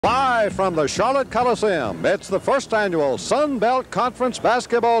Live from the Charlotte Coliseum, it's the first annual Sun Belt Conference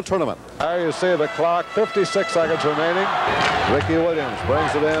Basketball Tournament. There you see the clock, 56 seconds remaining. Ricky Williams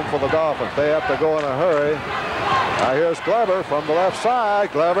brings it in for the Dolphins. They have to go in a hurry. Now here's Glover from the left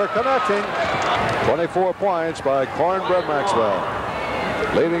side. Glover connecting. 24 points by Cornbread Maxwell.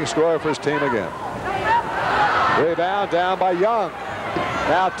 Leading scorer for his team again. Rebound down by Young.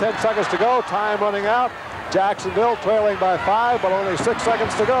 Now 10 seconds to go. Time running out. Jacksonville trailing by 5, but only 6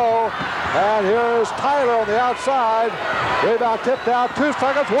 seconds to go. And here's Tyler on the outside. Rebound tipped out. 2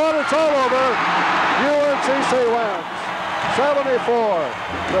 seconds. 1. It's all over. UNCC wins.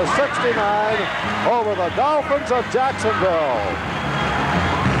 74-69 over the Dolphins of Jacksonville.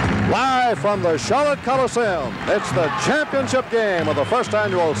 Live from the Charlotte Coliseum, it's the championship game of the first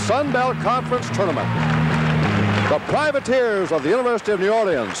annual Sun Belt Conference Tournament. The Privateers of the University of New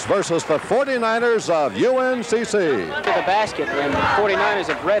Orleans versus the 49ers of UNCC. To the basket, and the 49ers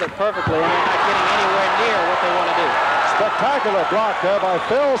have read it perfectly, and they're not getting anywhere near what they want to do. Spectacular block there by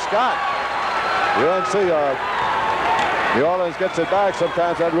Phil Scott. UNC, New Orleans gets it back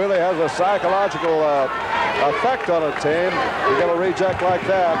sometimes. That really has a psychological effect on a team. You get a reject like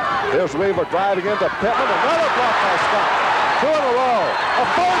that. Here's Weaver driving into Pittman. Another block by Scott. 2 in a row. A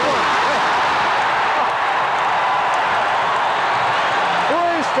third one. 3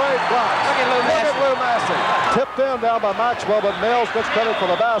 straight blocks. Look at Lou Massey. Tipped in down by Maxwell, but Mills gets credit for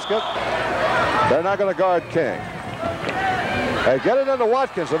the basket. They're not going to guard King. They get it into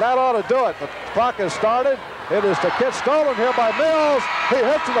Watkins, and that ought to do it. The clock has started. It is to Kit stolen here by Mills. He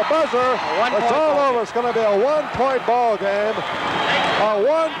hits to the buzzer. It's all over. It's going to be a 1-point ball game. A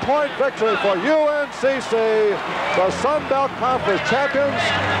 1-point victory for UNCC, the Sun Belt Conference champions.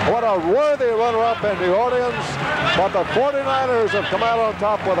 What a worthy runner-up in New Orleans. But the 49ers have come out on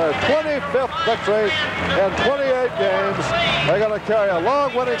top with a 25th victory in 28 games. They're going to carry a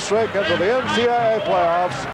long winning streak into the NCAA playoffs.